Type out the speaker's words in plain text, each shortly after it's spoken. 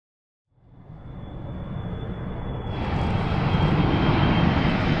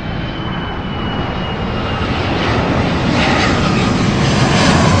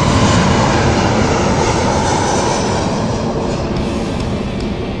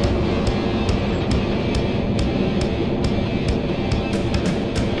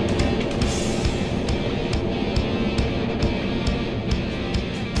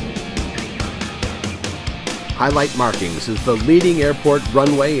Hi-Lite Markings is the leading airport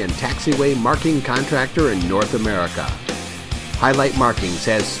runway and taxiway marking contractor in North America. Hi-Lite Markings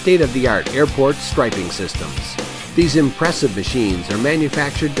has state-of-the-art airport striping systems. These impressive machines are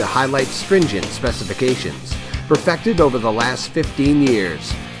manufactured to Hi-Lite stringent specifications, perfected over the last 15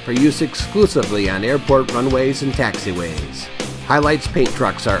 years, for use exclusively on airport runways and taxiways. Hi-Lite's paint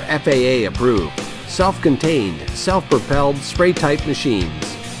trucks are FAA approved, self-contained, self-propelled spray-type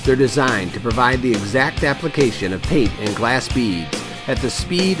machines. They're designed to provide the exact application of paint and glass beads at the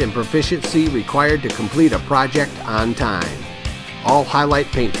speed and proficiency required to complete a project on time. All Hi-Lite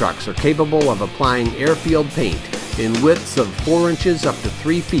paint trucks are capable of applying Airfield paint in widths of 4 inches up to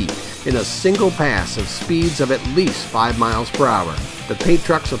 3 feet in a single pass of speeds of at least 5 miles per hour. The paint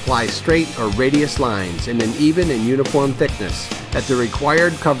trucks apply straight or radius lines in an even and uniform thickness at the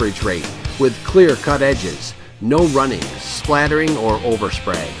required coverage rate with clear-cut edges. No running, splattering, or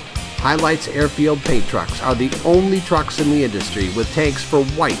overspray. Hi-Lite's Airfield paint trucks are the only trucks in the industry with tanks for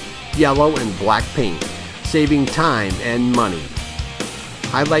white, yellow, and black paint, saving time and money.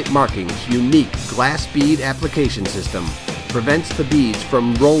 Hi-Lite Markings' unique glass bead application system prevents the beads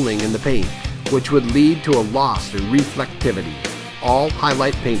from rolling in the paint, which would lead to a loss in reflectivity. All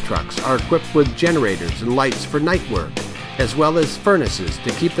Hi-Lite paint trucks are equipped with generators and lights for night work, as well as furnaces to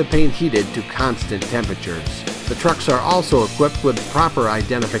keep the paint heated to constant temperatures. The trucks are also equipped with proper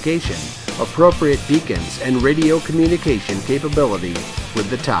identification, appropriate beacons, and radio communication capability with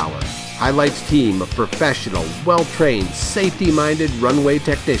the tower. Hi-Lite's team of professional, well-trained, safety-minded runway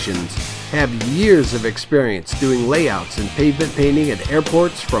technicians have years of experience doing layouts and pavement painting at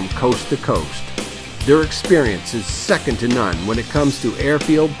airports from coast to coast. Their experience is second to none when it comes to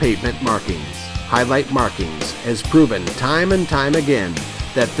airfield pavement markings. Hi-Lite Markings has proven time and time again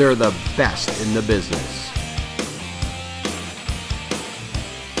that they're the best in the business.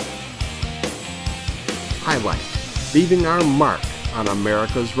 Hi-Lite, leaving our mark on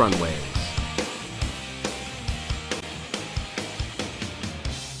America's runway.